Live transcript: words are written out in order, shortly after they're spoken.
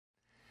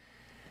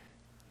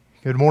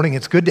Good morning.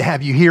 It's good to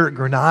have you here at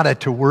Granada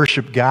to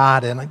worship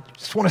God. And I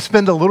just want to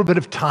spend a little bit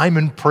of time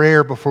in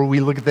prayer before we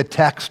look at the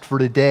text for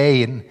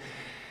today. And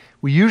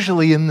we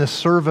usually in this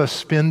service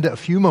spend a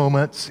few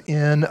moments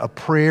in a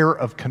prayer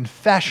of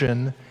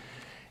confession.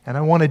 And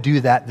I want to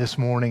do that this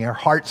morning. Our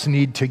hearts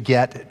need to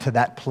get to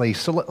that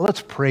place. So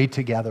let's pray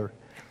together.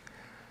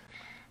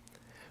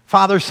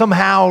 Father,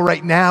 somehow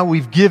right now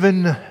we've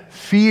given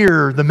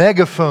fear the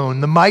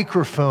megaphone, the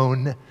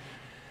microphone.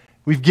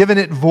 We've given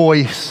it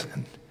voice.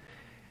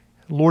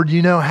 Lord,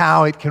 you know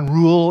how it can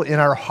rule in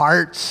our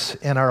hearts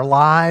and our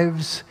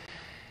lives.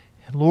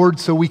 And Lord,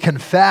 so we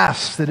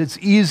confess that it's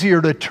easier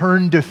to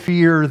turn to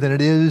fear than it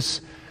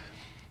is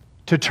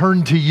to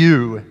turn to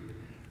you.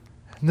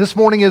 And this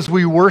morning as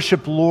we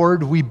worship,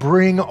 Lord, we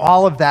bring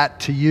all of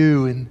that to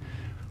you in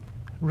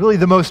really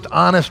the most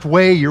honest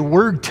way. Your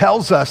word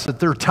tells us that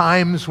there are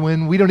times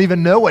when we don't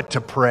even know what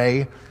to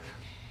pray.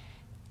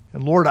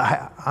 And Lord,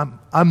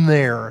 I'm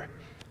there.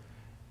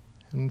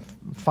 And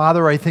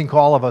Father, I think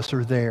all of us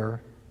are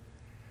there.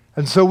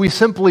 And so we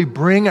simply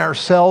bring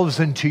ourselves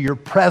into your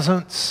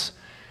presence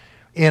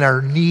in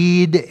our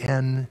need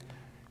and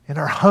in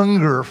our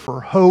hunger for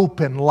hope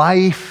and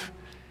life.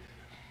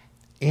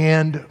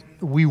 And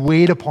we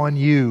wait upon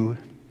you.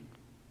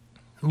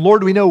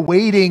 Lord, we know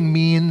waiting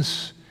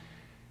means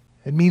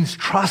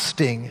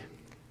trusting.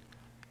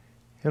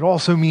 It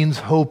also means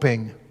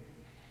hoping.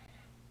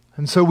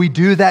 And so we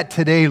do that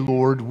today,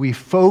 Lord. We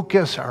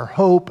focus our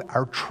hope,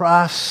 our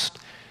trust,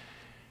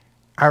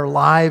 our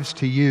lives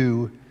to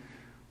you,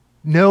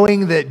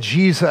 knowing that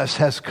Jesus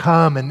has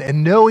come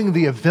and knowing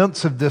the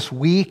events of this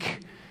week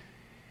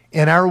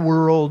in our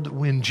world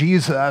when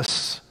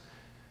Jesus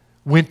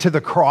went to the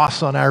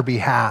cross on our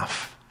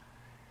behalf,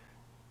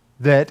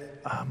 that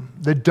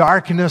the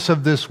darkness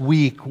of this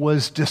week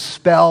was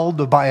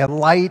dispelled by a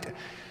light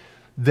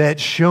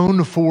that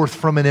shone forth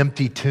from an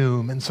empty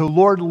tomb. And so,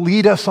 Lord,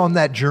 lead us on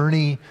that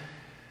journey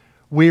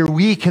where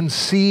we can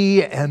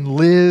see and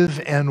live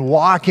and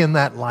walk in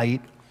that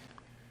light.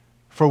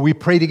 For we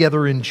pray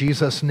together in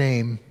Jesus'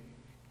 name,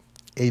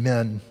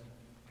 amen.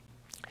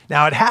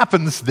 Now, it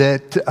happens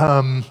that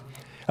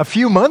a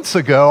few months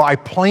ago, I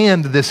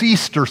planned this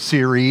Easter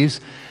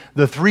series,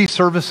 the 3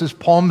 services,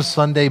 Palm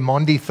Sunday,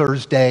 Maundy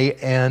Thursday,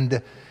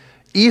 and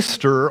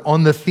Easter,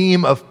 on the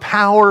theme of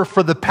power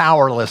for the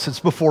powerless. It's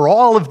before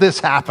all of this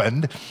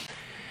happened.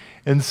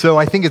 And so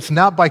I think it's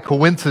not by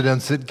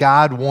coincidence that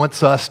God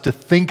wants us to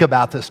think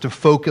about this, to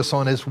focus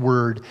on His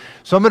Word.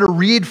 So I'm going to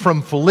read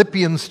from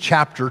Philippians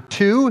chapter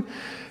 2,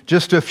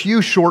 just a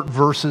few short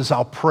verses.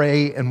 I'll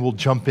pray and we'll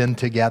jump in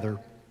together.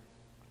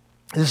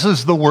 This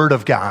is the Word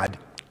of God.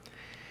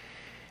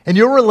 And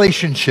your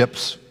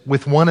relationships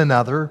with one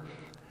another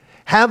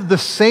have the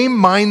same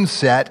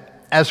mindset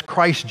as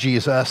Christ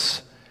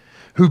Jesus,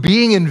 who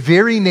being in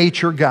very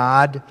nature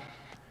God,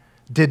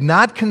 did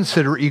not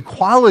consider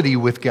equality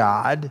with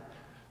God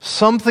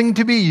something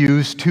to be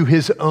used to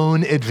his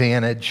own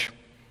advantage.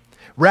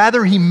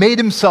 Rather, he made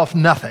himself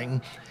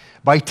nothing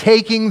by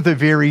taking the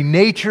very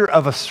nature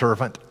of a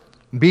servant,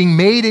 being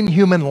made in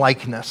human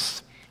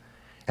likeness,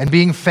 and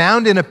being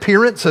found in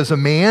appearance as a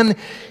man,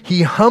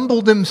 he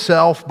humbled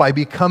himself by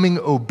becoming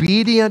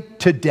obedient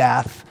to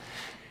death,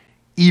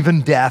 even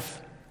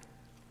death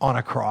on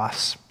a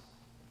cross.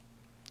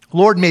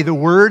 Lord, may the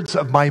words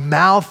of my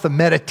mouth, the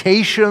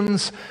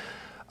meditations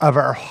of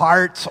our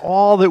hearts,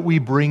 all that we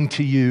bring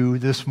to you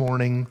this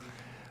morning,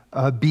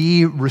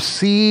 be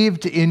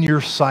received in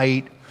your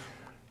sight,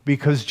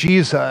 because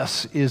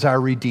Jesus is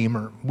our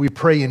Redeemer. We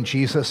pray in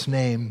Jesus'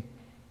 name,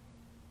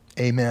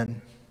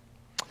 amen.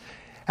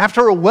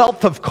 After a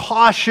wealth of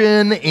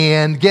caution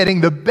and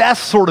getting the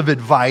best sort of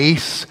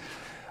advice,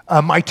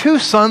 my 2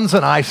 sons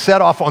and I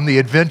set off on the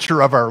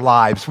adventure of our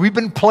lives. We've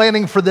been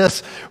planning for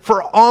this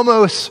for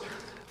almost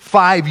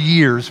 5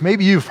 years.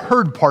 Maybe you've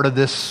heard part of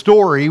this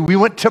story. We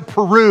went to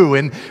Peru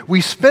and we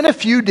spent a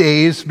few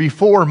days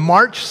before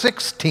March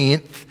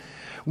 16th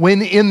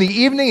when in the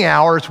evening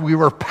hours we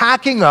were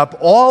packing up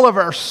all of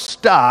our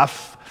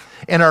stuff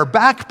in our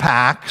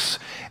backpacks,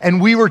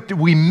 and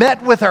we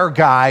met with our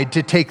guide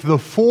to take the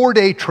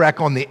 4-day trek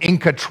on the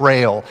Inca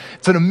Trail.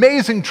 It's an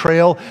amazing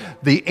trail.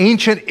 The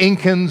ancient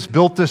Incans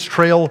built this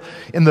trail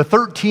in the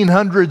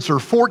 1300s or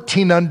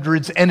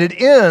 1400s, and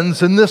it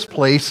ends in this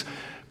place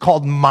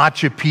called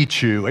Machu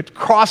Picchu. It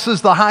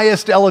crosses the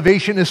highest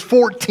elevation is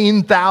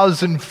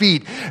 14,000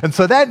 feet. And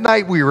so that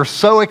night we were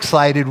so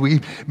excited. We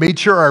made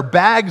sure our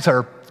bags,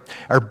 our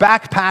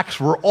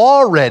backpacks were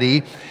all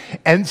ready,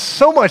 and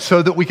so much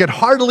so that we could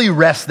hardly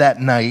rest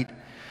that night.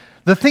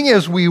 The thing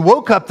is, we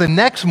woke up the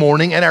next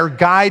morning and our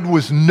guide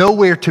was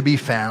nowhere to be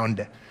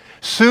found.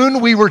 Soon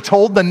we were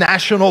told the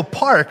national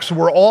parks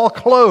were all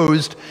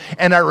closed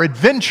and our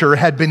adventure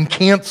had been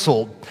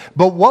canceled.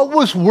 But what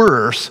was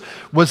worse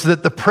was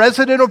that the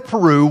president of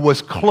Peru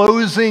was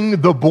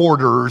closing the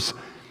borders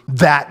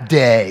that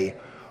day.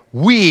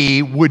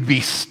 we would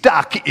be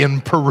stuck in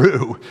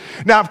Peru.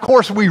 Now, of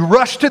course, we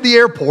rushed to the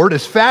airport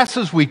as fast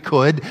as we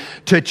could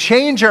to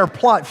change our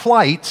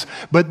flights,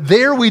 but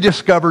there we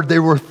discovered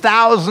there were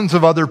thousands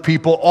of other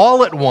people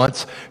all at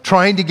once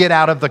trying to get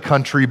out of the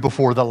country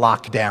before the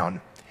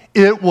lockdown.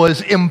 It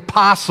was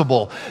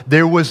impossible.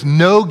 There was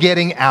no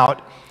getting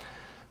out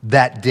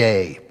that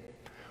day.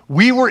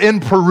 We were in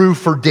Peru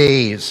for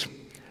days.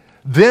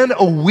 Then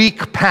a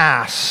week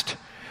passed.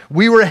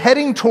 We were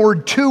heading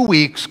toward 2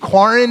 weeks,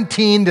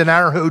 quarantined in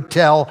our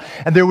hotel,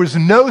 and there was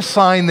no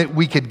sign that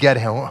we could get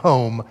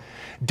home.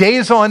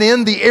 Days on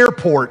end, the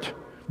airport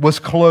was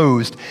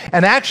closed.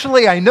 And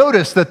actually, I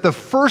noticed that the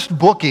first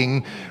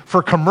booking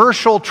for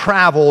commercial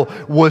travel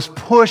was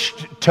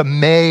pushed to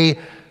May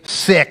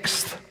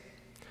 6th.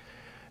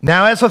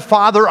 Now, as a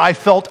father, I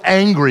felt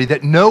angry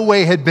that no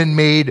way had been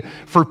made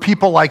for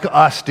people like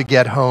us to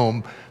get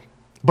home.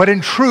 But in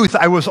truth,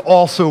 I was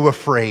also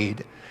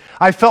afraid.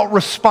 I felt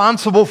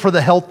responsible for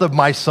the health of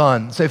my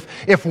sons.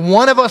 If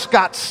one of us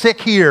got sick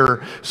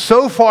here,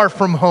 so far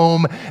from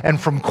home and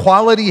from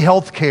quality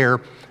health care,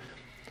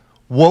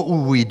 what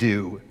would we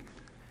do?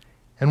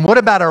 And what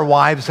about our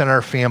wives and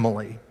our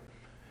family?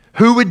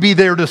 Who would be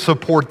there to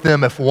support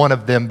them if one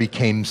of them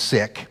became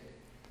sick?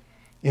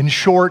 In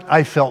short,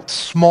 I felt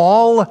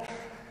small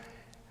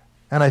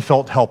and I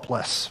felt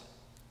helpless.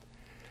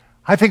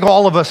 I think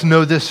all of us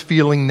know this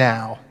feeling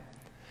now.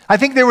 I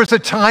think there was a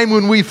time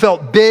when we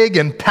felt big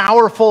and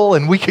powerful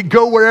and we could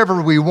go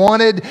wherever we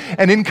wanted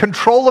and in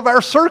control of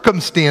our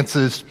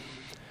circumstances.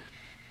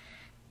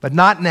 But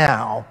not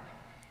now.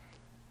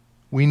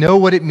 We know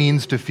what it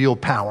means to feel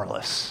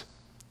powerless.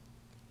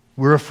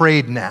 We're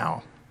afraid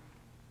now.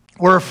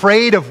 We're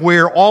afraid of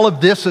where all of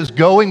this is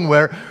going,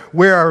 where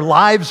our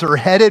lives are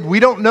headed.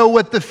 We don't know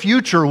what the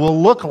future will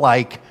look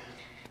like.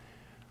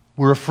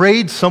 We're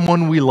afraid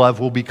someone we love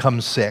will become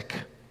sick.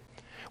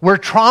 We're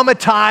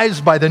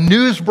traumatized by the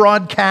news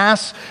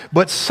broadcasts,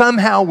 but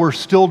somehow we're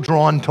still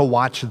drawn to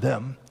watch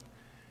them.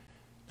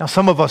 Now,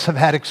 some of us have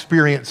had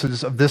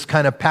experiences of this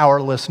kind of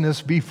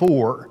powerlessness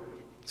before.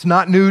 It's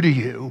not new to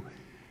you.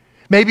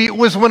 Maybe it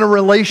was when a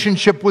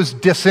relationship was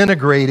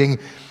disintegrating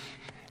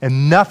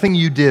and nothing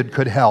you did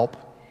could help.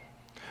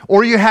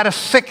 Or you had a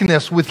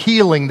sickness with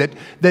healing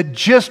that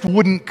just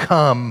wouldn't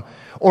come.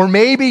 Or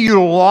maybe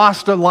you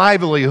lost a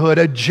livelihood,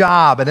 a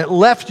job, and it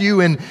left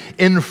you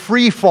in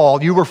free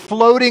fall. You were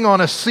floating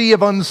on a sea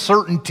of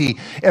uncertainty.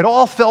 It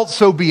all felt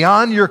so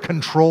beyond your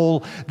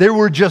control. There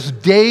were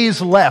just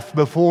days left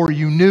before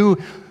you knew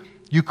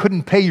you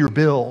couldn't pay your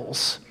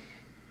bills.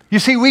 You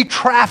see, we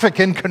traffic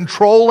in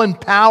control and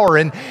power,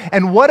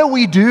 and what do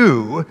we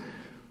do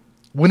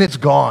when it's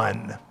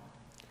gone?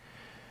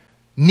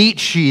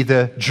 Nietzsche,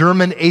 the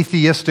German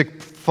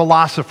atheistic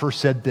philosopher,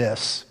 said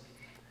this.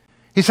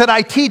 He said,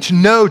 I teach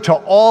no to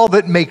all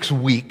that makes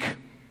weak,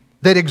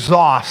 that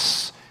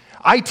exhausts.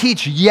 I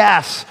teach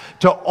yes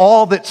to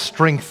all that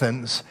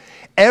strengthens.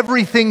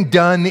 Everything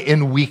done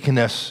in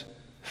weakness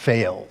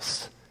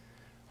fails.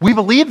 We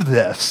believe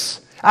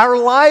this. Our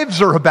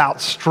lives are about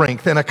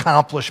strength and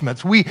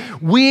accomplishments.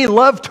 We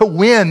love to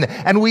win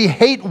and we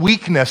hate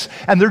weakness.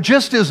 And there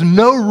just is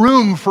no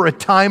room for a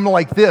time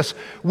like this.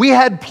 We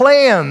had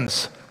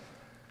plans.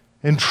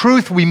 In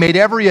truth, we made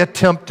every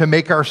attempt to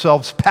make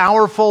ourselves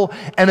powerful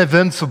and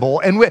invincible.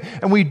 And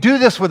we do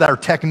this with our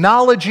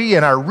technology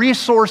and our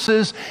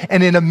resources,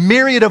 and in a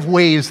myriad of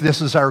ways,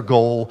 this is our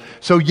goal.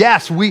 So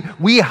yes,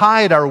 we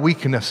hide our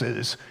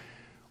weaknesses.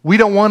 We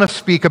don't want to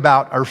speak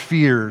about our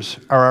fears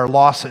or our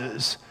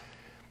losses.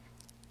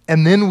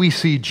 And then we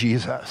see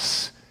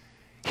Jesus.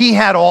 He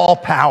had all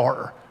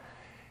power.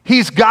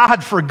 He's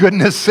God, for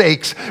goodness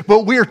sakes.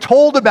 But we're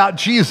told about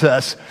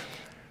Jesus,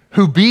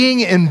 who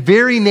being in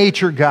very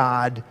nature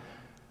God,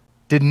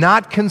 did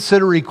not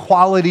consider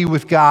equality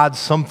with God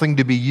something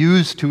to be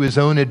used to his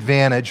own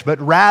advantage, but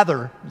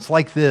rather, it's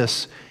like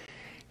this,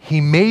 he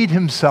made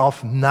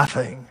himself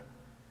nothing.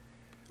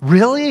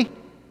 Really?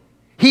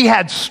 He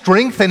had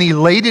strength and he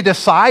laid it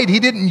aside.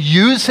 He didn't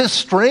use his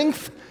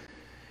strength.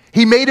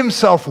 He made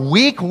himself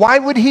weak. Why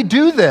would he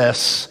do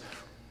this?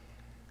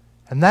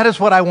 And that is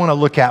what I want to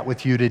look at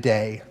with you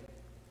today.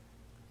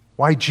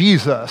 Why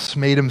Jesus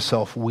made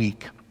himself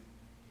weak.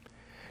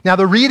 Now,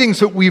 the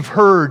readings that we've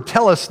heard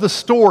tell us the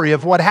story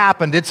of what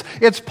happened.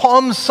 It's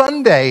Palm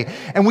Sunday,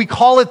 and we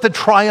call it the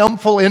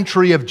triumphal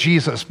entry of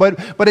Jesus, but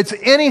it's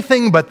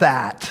anything but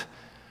that.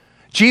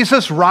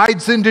 Jesus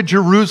rides into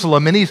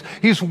Jerusalem, and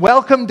he's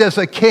welcomed as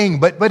a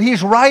king, but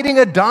he's riding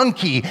a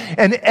donkey,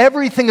 and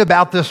everything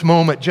about this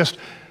moment just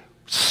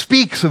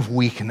speaks of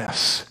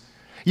weakness.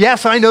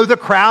 Yes, I know the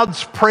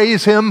crowds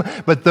praise him,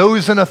 but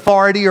those in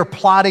authority are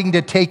plotting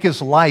to take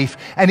his life,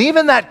 and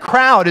even that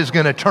crowd is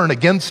going to turn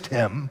against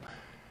him.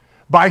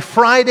 By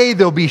Friday,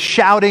 they'll be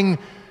shouting,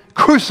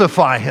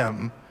 crucify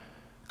him,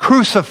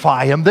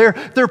 crucify him.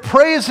 Their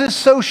praise is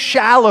so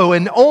shallow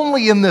and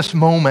only in this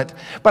moment.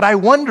 But I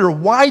wonder,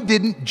 why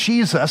didn't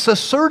Jesus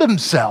assert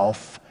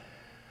himself?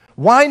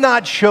 Why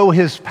not show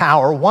his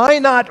power? Why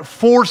not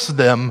force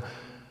them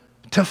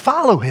to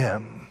follow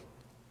him?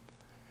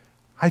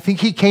 I think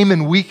he came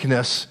in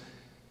weakness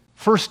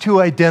First, to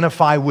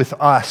identify with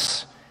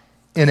us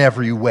in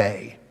every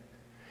way.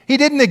 He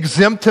didn't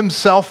exempt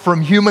himself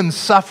from human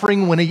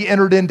suffering when he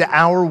entered into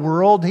our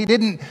world. He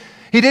didn't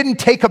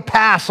take a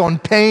pass on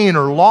pain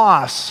or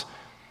loss.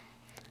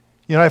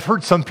 You know, I've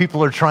heard some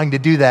people are trying to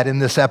do that in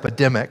this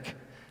epidemic,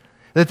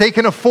 that they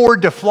can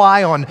afford to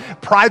fly on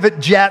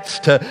private jets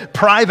to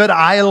private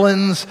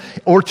islands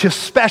or to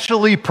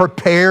specially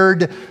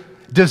prepared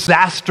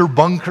disaster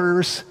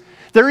bunkers.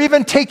 They're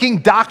even taking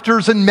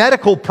doctors and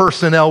medical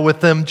personnel with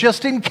them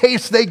just in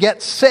case they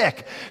get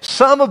sick.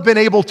 Some have been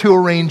able to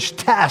arrange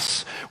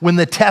tests when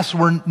the tests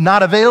were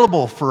not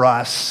available for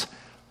us.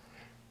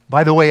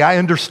 By the way, I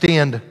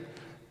understand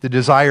the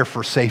desire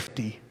for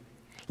safety.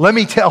 Let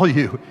me tell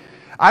you,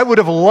 I would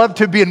have loved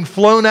to have been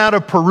flown out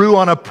of Peru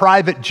on a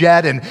private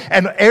jet and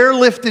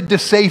airlifted to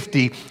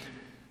safety.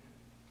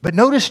 But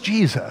notice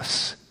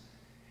Jesus.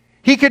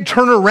 He could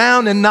turn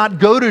around and not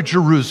go to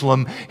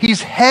Jerusalem.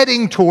 He's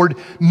heading toward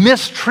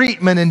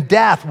mistreatment and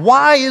death.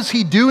 Why is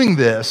he doing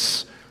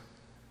this?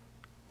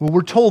 Well,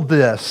 we're told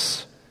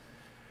this.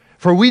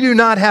 For we do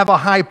not have a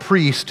high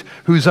priest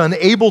who's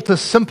unable to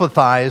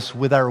sympathize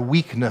with our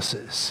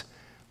weaknesses.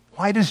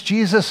 Why does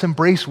Jesus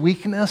embrace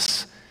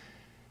weakness?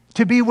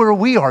 To be where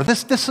we are.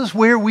 This is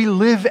where we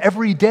live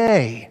every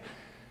day.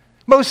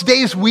 Most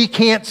days we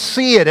can't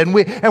see it and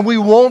we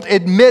won't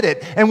admit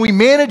it, and we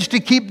manage to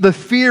keep the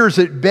fears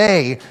at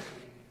bay,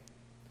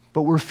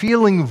 but we're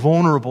feeling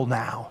vulnerable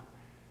now.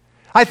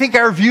 I think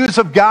our views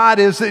of God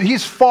is that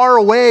he's far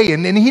away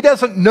and he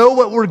doesn't know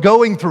what we're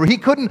going through. He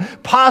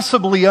couldn't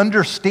possibly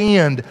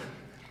understand.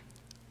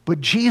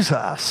 But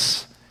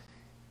Jesus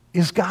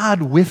is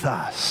God with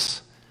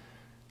us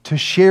to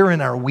share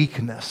in our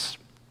weakness.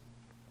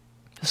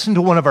 Listen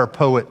to one of our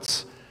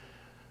poets.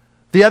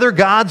 The other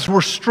gods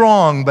were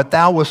strong, but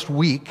thou wast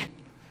weak.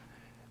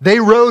 They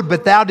rode,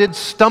 but thou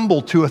didst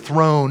stumble to a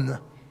throne.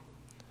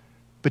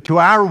 But to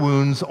our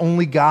wounds,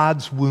 only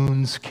God's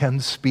wounds can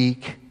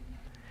speak.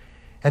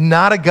 And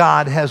not a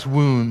God has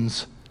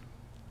wounds,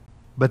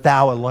 but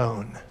thou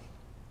alone.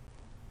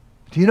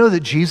 Do you know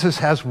that Jesus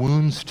has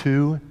wounds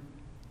too?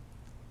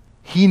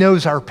 He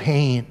knows our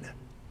pain.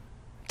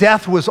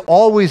 Death was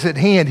always at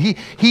hand.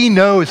 He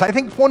knows. I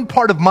think one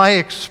part of my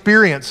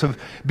experience of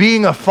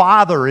being a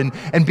father and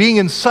being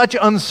in such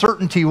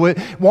uncertainty,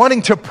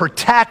 wanting to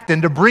protect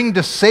and to bring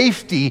to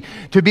safety,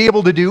 to be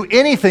able to do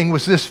anything,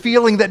 was this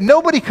feeling that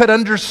nobody could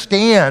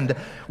understand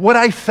what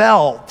I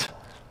felt.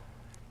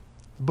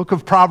 The book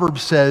of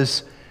Proverbs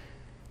says,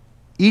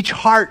 each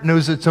heart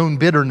knows its own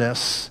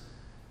bitterness,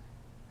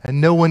 and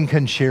no one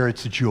can share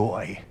its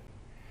joy.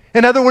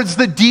 In other words,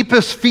 the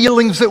deepest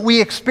feelings that we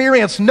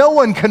experience, no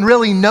one can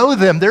really know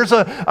them. There's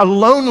a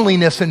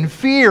loneliness and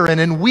fear and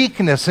in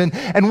weakness,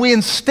 and we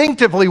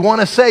instinctively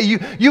want to say,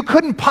 you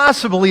couldn't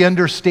possibly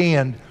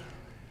understand.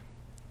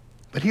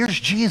 But here's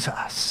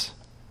Jesus,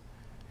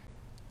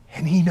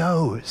 and he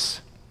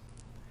knows.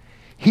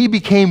 He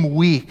became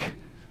weak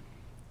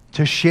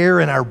to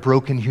share in our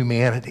broken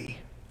humanity.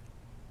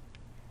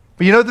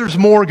 But you know, there's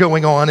more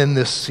going on in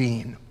this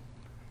scene.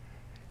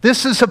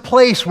 This is a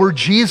place where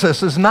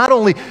Jesus is not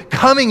only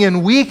coming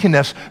in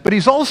weakness, but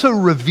he's also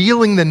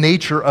revealing the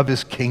nature of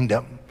his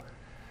kingdom.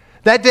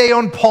 That day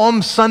on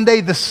Palm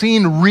Sunday, the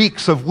scene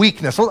reeks of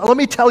weakness. Let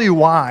me tell you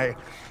why.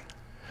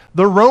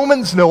 The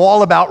Romans know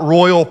all about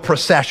royal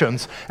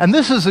processions, and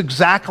this is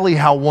exactly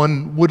how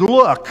one would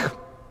look.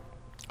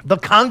 The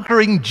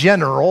conquering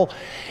general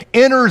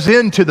enters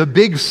into the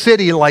big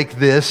city like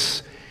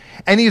this,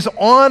 and he's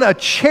on a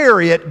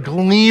chariot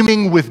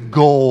gleaming with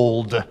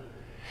gold.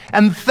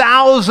 And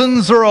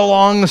thousands are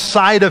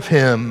alongside of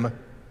him,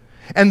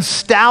 and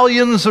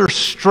stallions are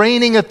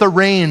straining at the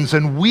reins,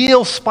 and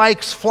wheel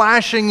spikes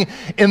flashing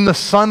in the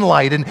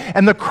sunlight,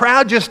 and the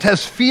crowd just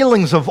has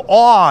feelings of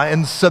awe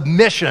and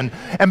submission.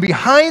 And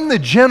behind the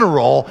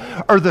general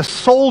are the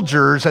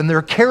soldiers, and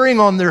they're carrying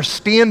on their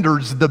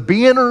standards the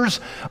banners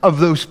of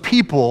those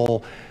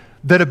people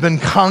that have been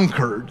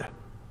conquered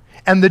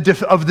and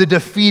of the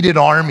defeated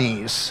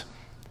armies.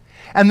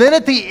 And then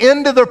at the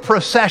end of the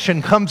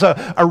procession comes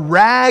a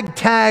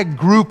ragtag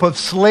group of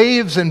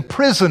slaves and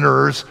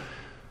prisoners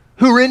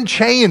who are in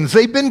chains.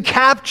 They've been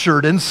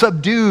captured and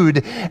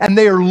subdued, and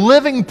they are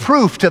living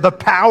proof to the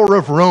power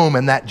of Rome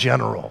and that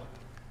general.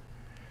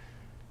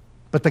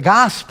 But the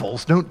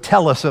Gospels don't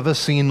tell us of a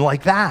scene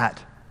like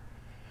that.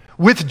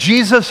 With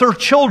Jesus are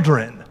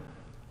children,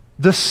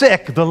 the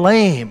sick, the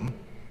lame.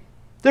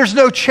 There's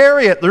no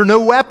chariot, there are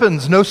no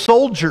weapons, no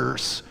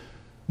soldiers,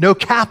 no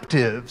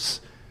captives.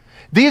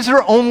 These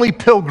are only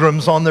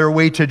pilgrims on their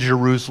way to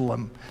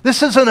Jerusalem.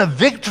 This isn't a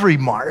victory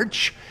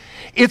march.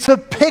 It's a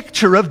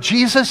picture of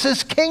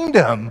Jesus'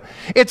 kingdom.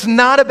 It's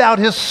not about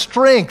his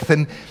strength.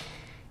 And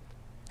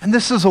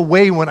this is a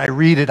way when I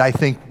read it, I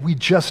think we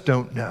just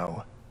don't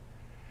know.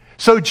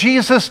 So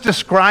Jesus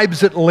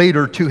describes it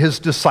later to his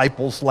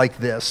disciples like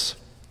this.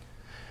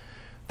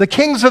 The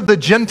kings of the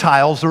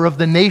Gentiles or of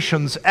the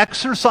nations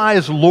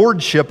exercise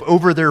lordship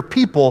over their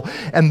people,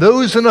 and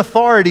those in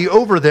authority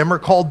over them are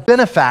called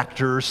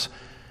benefactors.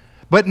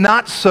 But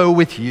not so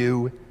with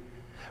you.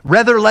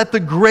 Rather, let the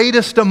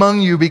greatest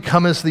among you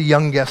become as the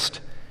youngest,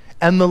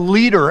 and the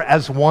leader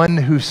as one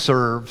who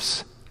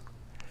serves.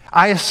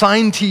 I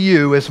assign to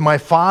you, as my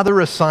Father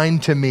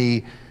assigned to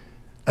me,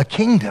 a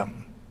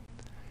kingdom.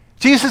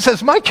 Jesus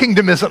says, my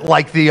kingdom isn't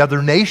like the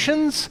other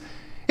nations.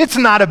 It's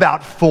not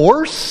about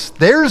force.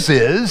 Theirs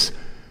is.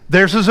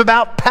 Theirs is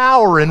about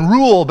power and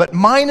rule, but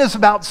mine is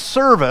about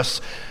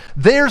service.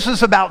 Theirs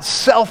is about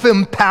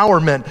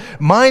self-empowerment.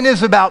 Mine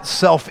is about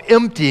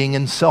self-emptying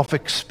and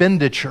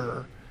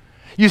self-expenditure.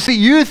 You see,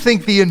 you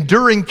think the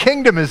enduring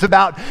kingdom is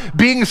about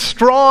being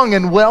strong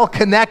and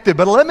well-connected,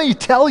 but let me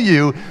tell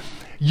you,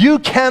 you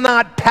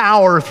cannot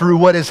power through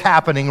what is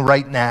happening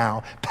right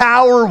now.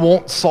 Power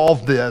won't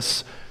solve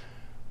this,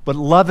 but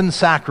love and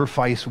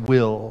sacrifice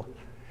will.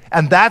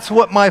 And that's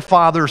what my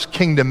Father's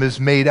kingdom is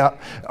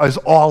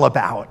all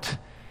about.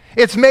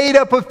 It's made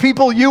up of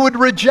people you would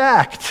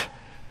reject.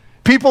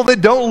 People that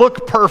don't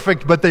look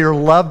perfect, but they are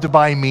loved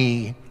by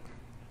me.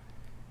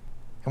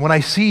 And when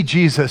I see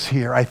Jesus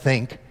here, I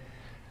think,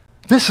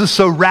 this is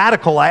so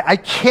radical. I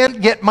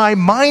can't get my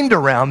mind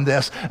around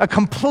this. A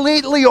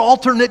completely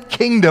alternate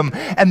kingdom.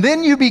 And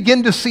then you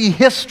begin to see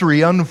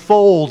history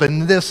unfold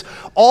in this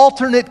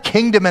alternate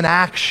kingdom in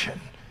action.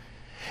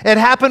 It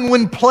happened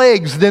when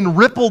plagues then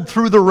rippled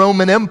through the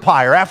Roman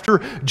Empire.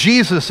 After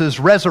Jesus'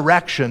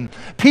 resurrection,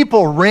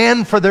 people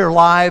ran for their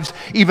lives,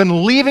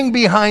 even leaving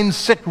behind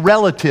sick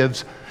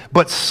relatives.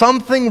 But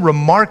something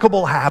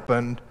remarkable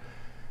happened.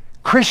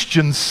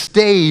 Christians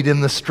stayed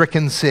in the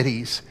stricken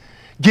cities,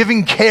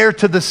 giving care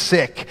to the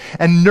sick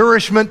and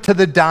nourishment to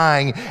the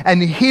dying.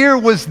 And here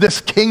was this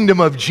kingdom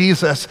of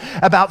Jesus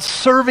about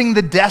serving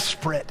the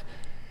desperate.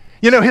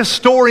 You know,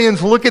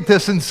 historians look at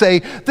this and say,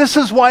 this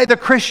is why the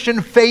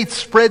Christian faith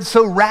spread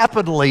so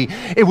rapidly.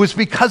 It was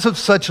because of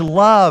such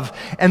love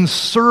and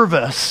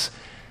service.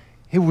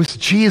 It was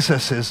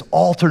Jesus'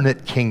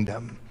 alternate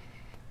kingdom.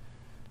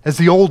 As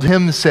the old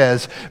hymn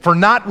says, for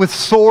not with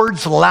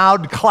swords,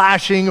 loud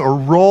clashing, or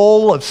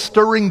roll of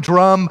stirring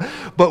drum,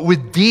 but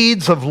with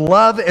deeds of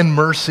love and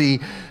mercy,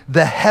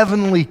 the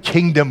heavenly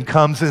kingdom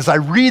comes. As I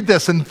read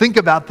this and think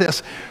about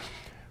this,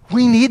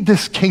 we need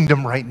this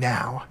kingdom right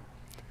now.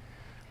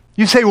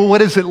 You say, well, what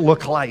does it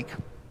look like?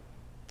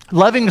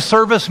 Loving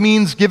service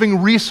means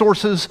giving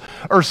resources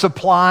or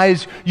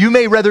supplies you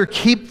may rather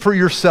keep for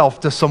yourself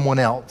to someone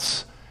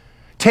else.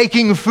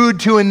 Taking food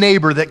to a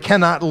neighbor that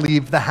cannot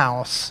leave the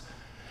house.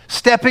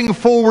 Stepping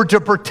forward to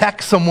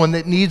protect someone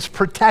that needs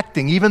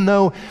protecting, even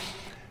though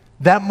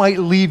that might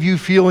leave you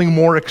feeling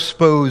more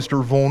exposed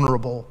or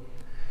vulnerable.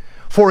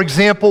 For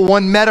example,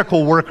 one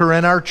medical worker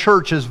in our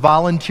church has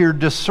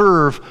volunteered to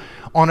serve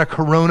on a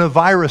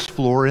coronavirus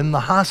floor in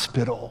the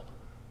hospital.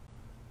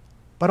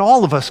 But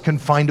all of us can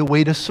find a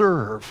way to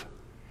serve.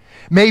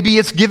 Maybe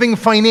it's giving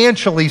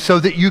financially so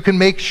that you can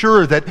make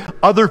sure that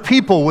other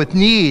people with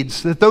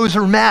needs, that those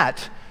are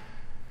met.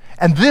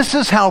 And this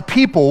is how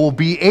people will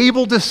be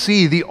able to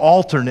see the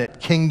alternate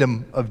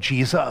kingdom of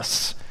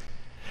Jesus.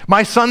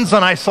 My sons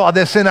and I saw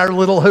this in our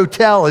little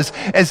hotel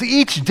as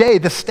each day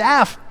the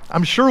staff,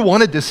 I'm sure,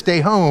 wanted to stay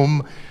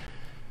home,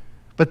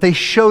 but they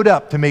showed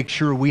up to make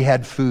sure we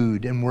had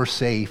food and were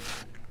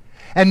safe.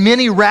 And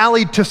many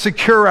rallied to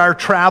secure our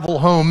travel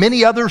home.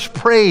 Many others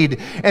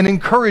prayed and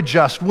encouraged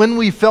us when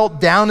we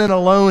felt down and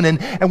alone.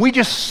 And we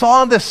just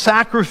saw the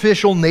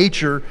sacrificial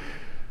nature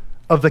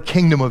of the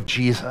kingdom of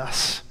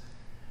Jesus.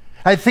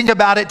 I think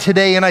about it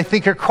today, and I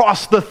think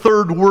across the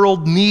third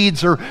world,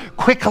 needs are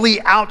quickly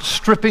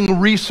outstripping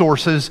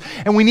resources.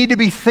 And we need to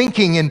be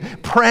thinking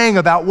and praying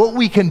about what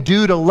we can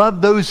do to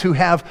love those who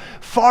have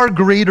far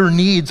greater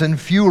needs and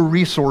fewer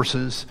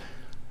resources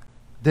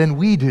than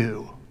we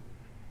do.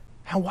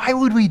 Now, why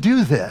would we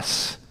do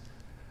this?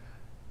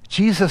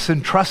 Jesus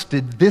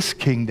entrusted this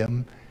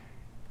kingdom,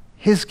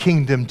 his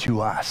kingdom, to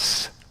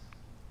us.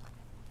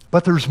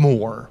 But there's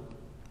more.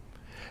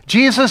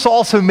 Jesus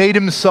also made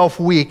himself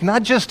weak,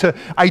 not just to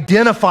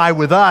identify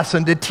with us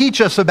and to teach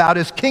us about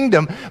his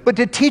kingdom, but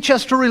to teach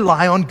us to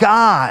rely on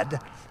God.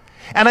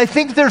 And I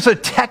think there's a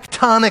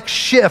tectonic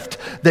shift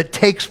that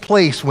takes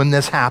place when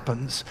this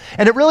happens.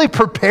 And it really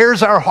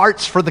prepares our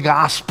hearts for the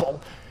gospel.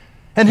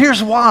 And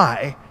here's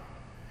why.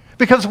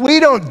 Because we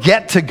don't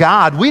get to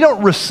God, we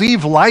don't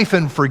receive life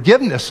and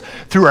forgiveness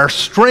through our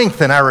strength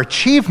and our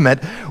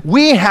achievement.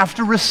 We have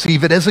to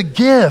receive it as a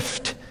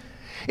gift.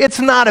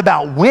 It's not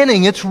about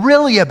winning, it's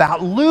really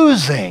about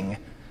losing.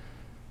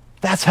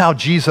 That's how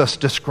Jesus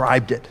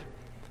described it.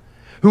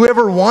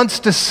 Whoever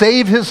wants to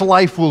save his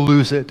life will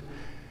lose it,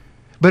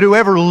 but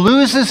whoever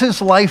loses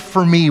his life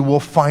for me will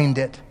find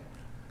it.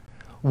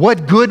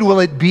 What good will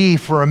it be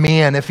for a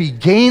man if he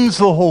gains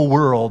the whole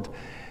world,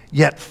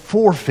 yet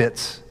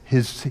forfeits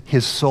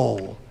his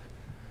soul?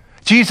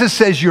 Jesus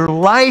says your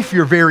life,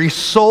 your very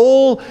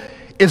soul,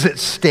 is at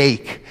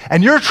stake.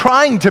 And you're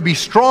trying to be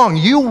strong.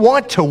 You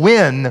want to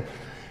win,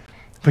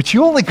 but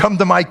you only come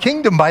to my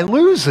kingdom by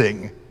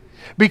losing.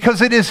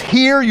 Because it is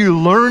here you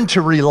learn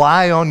to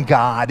rely on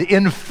God.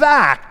 In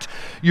fact,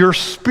 your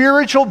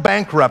spiritual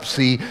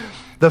bankruptcy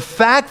The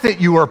fact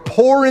that you are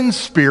poor in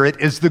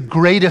spirit is the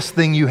greatest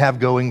thing you have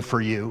going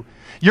for you.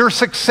 Your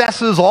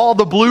successes, all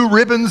the blue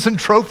ribbons and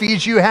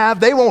trophies you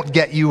have, they won't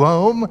get you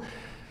home.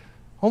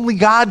 Only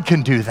God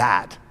can do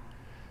that.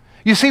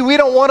 You see, we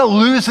don't want to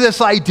lose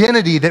this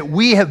identity that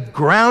we have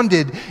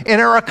grounded in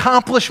our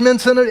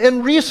accomplishments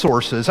and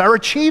resources, our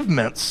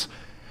achievements.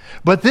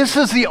 But this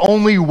is the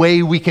only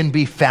way we can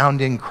be found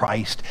in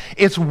Christ.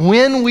 It's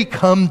when we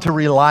come to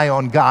rely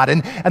on God.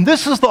 And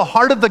this is the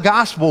heart of the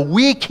gospel.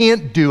 We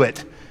can't do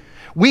it.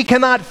 We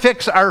cannot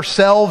fix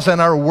ourselves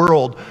and our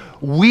world.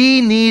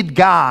 We need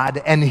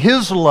God and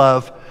His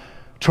love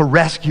to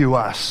rescue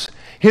us,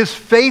 His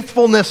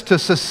faithfulness to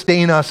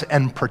sustain us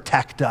and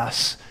protect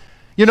us.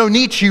 You know,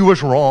 Nietzsche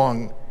was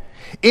wrong.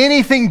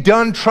 Anything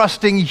done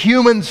trusting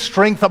human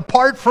strength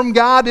apart from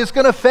God is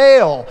going to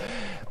fail.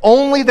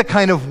 Only the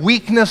kind of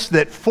weakness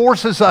that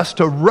forces us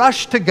to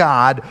rush to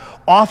God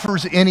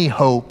offers any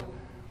hope.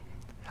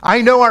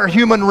 I know our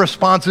human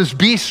response is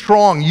be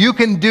strong, you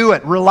can do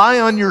it, rely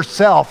on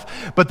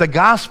yourself. But the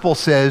gospel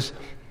says,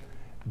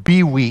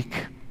 be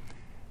weak.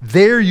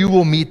 There you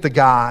will meet the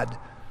God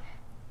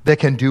that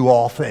can do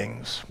all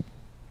things.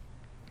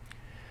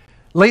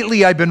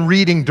 Lately, I've been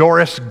reading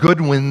Doris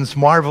Goodwin's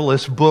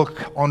marvelous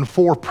book on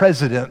 4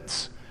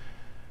 presidents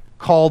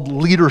called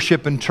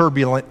Leadership in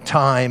Turbulent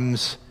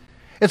Times.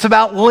 It's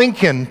about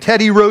Lincoln,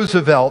 Teddy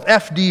Roosevelt,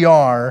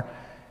 FDR,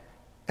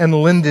 and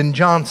Lyndon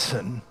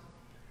Johnson.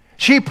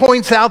 She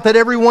points out that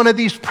every one of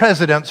these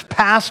presidents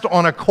passed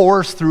on a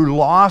course through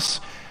loss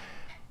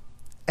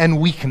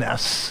and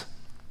weakness.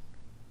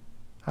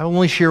 I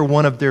only share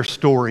one of their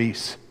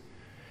stories.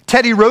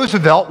 Teddy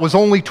Roosevelt was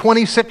only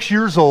 26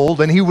 years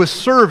old, and he was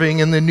serving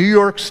in the New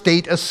York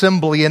State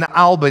Assembly in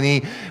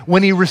Albany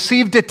when he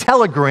received a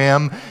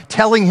telegram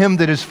telling him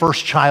that his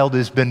first child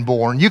has been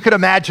born. You could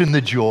imagine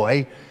the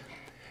joy.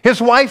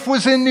 His wife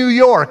was in New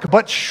York,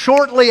 but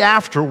shortly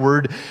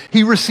afterward,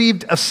 he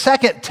received a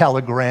second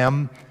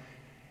telegram,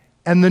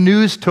 and the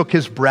news took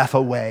his breath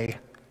away.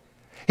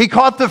 He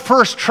caught the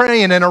first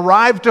train and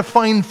arrived to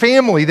find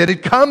family that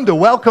had come to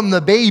welcome the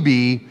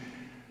baby.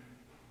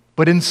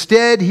 But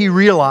instead, he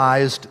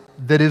realized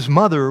that his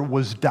mother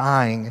was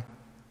dying.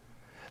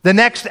 The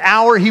next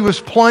hour, he was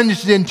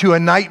plunged into a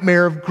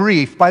nightmare of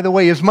grief. By the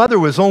way, his mother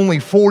was only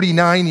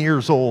 49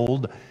 years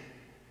old.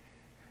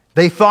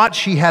 They thought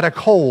she had a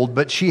cold,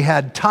 but she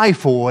had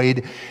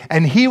typhoid,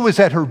 and he was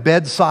at her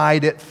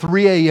bedside at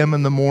 3 a.m.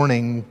 in the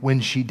morning when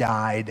she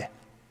died.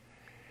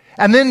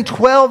 And then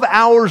 12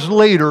 hours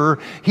later,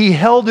 he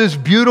held his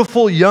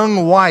beautiful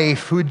young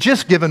wife, who had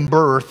just given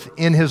birth,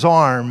 in his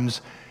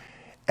arms,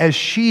 as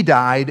she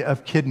died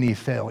of kidney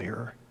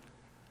failure.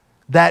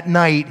 That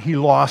night, he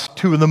lost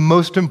 2 of the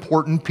most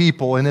important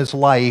people in his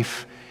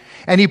life,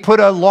 and he put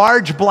a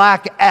large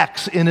black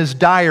X in his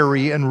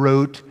diary and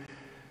wrote,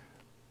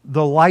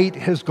 "The light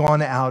has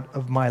gone out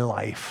of my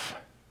life."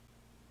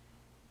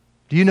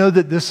 Do you know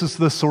that this is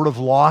the sort of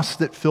loss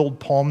that filled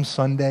Palm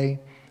Sunday?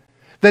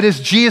 That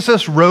as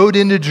Jesus rode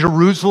into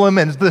Jerusalem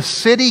and the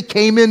city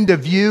came into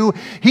view,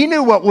 he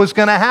knew what was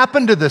going to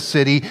happen to the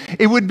city.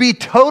 It would be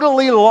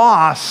totally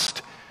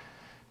lost.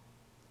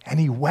 And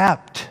he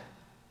wept.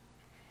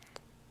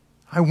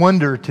 I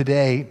wonder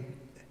today,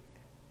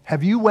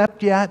 have you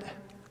wept yet?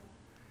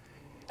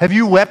 Have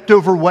you wept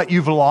over what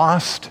you've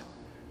lost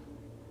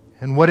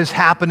and what is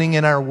happening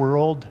in our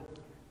world?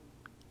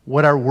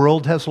 What our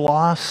world has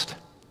lost?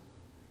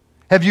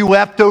 Have you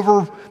wept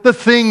over the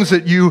things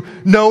that you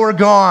know are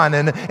gone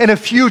and in a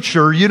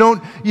future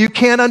you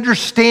can't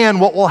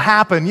understand what will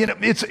happen? You know,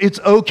 it's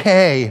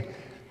okay.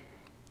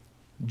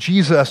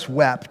 Jesus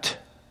wept.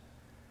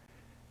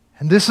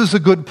 And this is a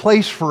good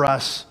place for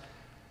us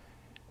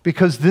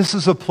because this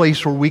is a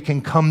place where we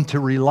can come to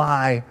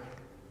rely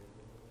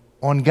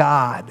on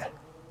God.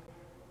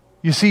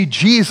 You see,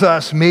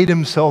 Jesus made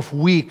himself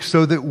weak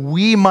so that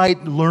we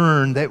might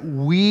learn that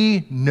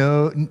we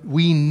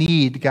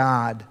need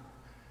God.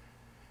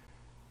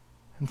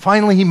 And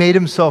finally, he made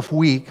himself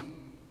weak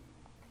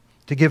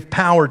to give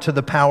power to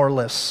the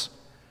powerless.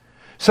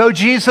 So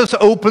Jesus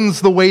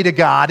opens the way to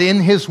God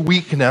in his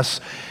weakness,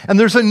 and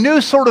there's a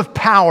new sort of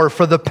power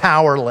for the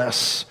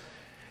powerless.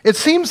 It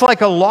seems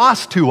like a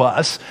loss to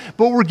us,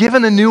 but we're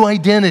given a new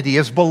identity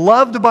as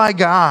beloved by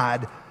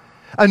God,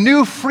 a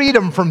new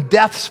freedom from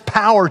death's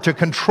power to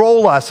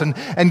control us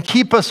and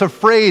keep us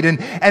afraid, and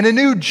a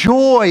new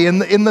joy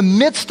in the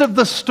midst of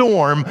the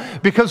storm,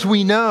 because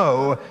we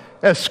know,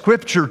 as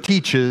Scripture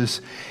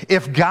teaches,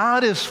 if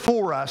God is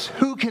for us,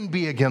 who can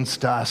be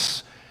against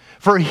us?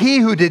 For he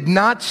who did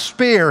not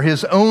spare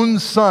his own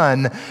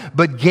son,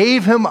 but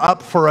gave him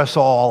up for us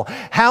all,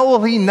 how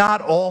will he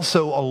not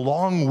also,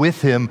 along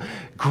with him,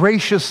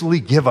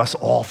 graciously give us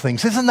all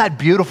things? Isn't that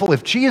beautiful?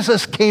 If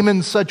Jesus came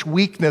in such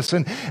weakness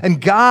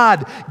and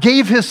God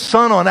gave his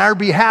son on our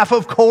behalf,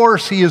 of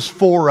course he is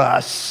for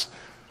us.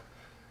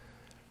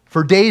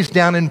 For days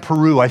down in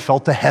Peru, I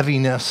felt the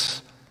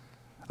heaviness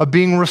of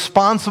being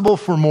responsible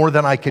for more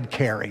than I could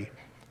carry.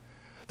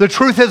 The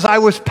truth is, I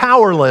was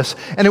powerless,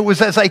 and it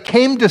was as I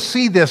came to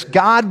see this,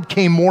 God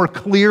came more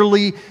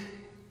clearly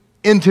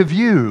into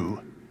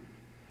view.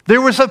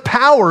 There was a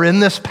power in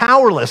this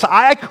Powerless.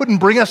 I couldn't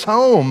bring us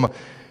home.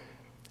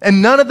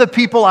 And none of the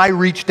people I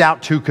reached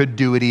out to could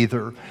do it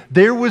either.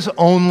 There was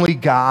only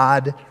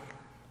God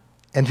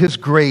and His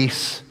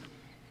grace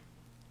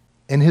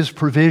and His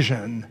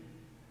provision.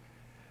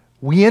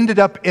 We ended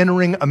up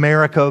entering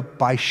America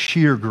by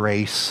sheer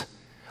grace,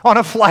 on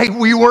a flight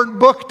we weren't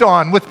booked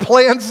on, with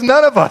plans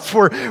none of us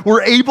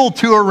were able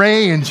to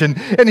arrange. And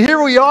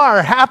here we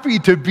are, happy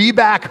to be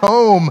back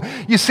home.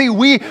 You see,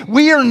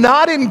 we are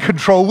not in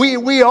control.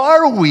 We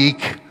are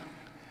weak.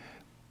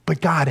 But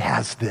God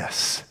has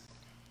this.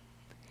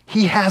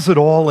 He has it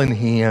all in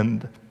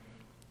hand.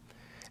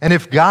 And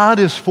if God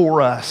is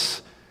for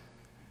us,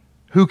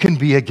 who can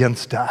be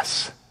against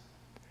us?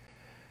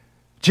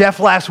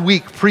 Jeff last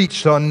week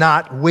preached on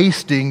not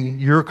wasting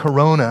your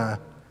corona.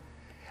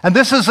 And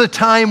this is a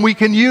time we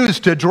can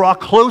use to draw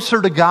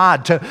closer to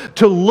God,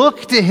 to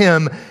look to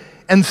Him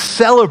and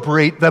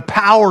celebrate the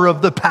power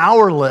of the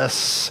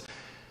powerless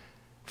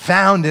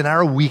found in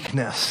our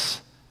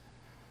weakness.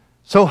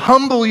 So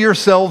humble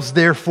yourselves,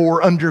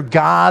 therefore, under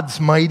God's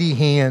mighty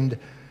hand,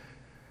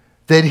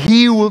 that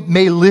He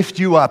may lift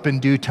you up in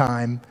due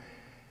time.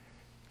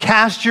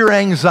 Cast your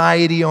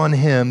anxiety on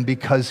Him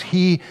because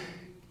He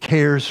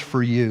cares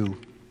for you.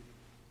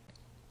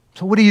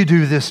 So what do you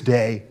do this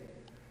day?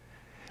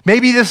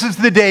 Maybe this is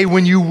the day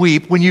when you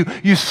weep, when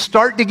you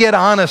start to get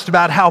honest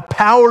about how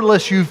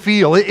powerless you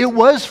feel. It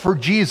was for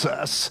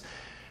Jesus.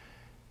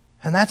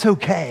 And that's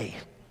okay.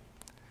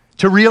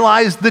 To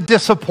realize the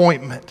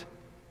disappointment.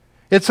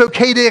 It's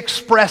okay to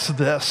express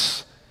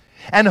this.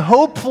 And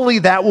hopefully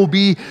that will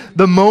be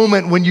the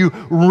moment when you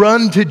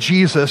run to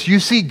Jesus. You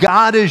see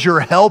God as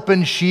your help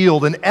and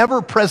shield, an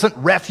ever-present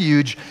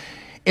refuge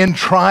in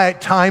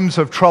times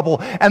of trouble.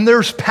 And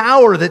there's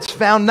power that's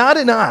found not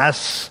in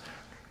us,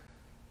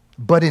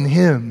 but in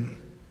Him.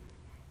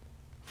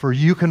 For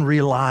you can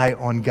rely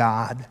on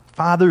God.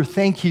 Father,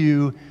 thank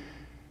you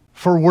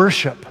for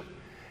worship.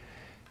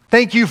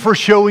 Thank you for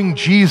showing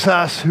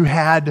Jesus, who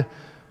had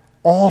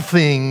all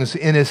things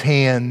in His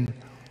hand,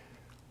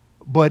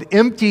 but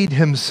emptied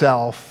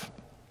Himself,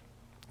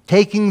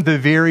 taking the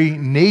very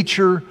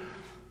nature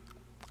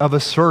of a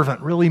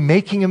servant, really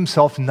making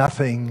Himself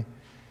nothing,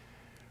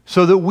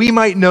 so that we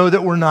might know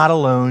that we're not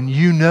alone.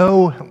 You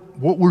know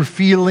what we're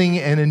feeling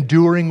and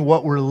enduring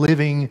what we're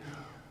living.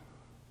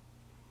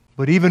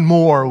 But even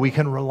more, we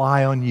can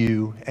rely on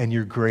you and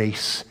your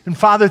grace. And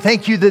Father,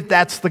 thank you that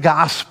that's the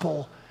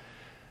gospel.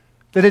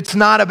 That it's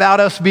not about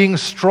us being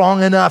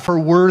strong enough or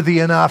worthy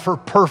enough or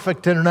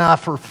perfect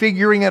enough or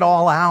figuring it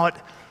all out.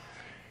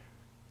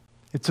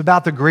 It's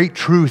about the great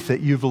truth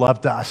that you've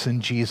loved us in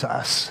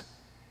Jesus.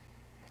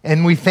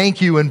 And we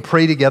thank you and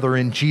pray together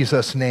in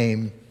Jesus'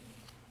 name.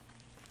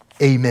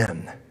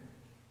 Amen.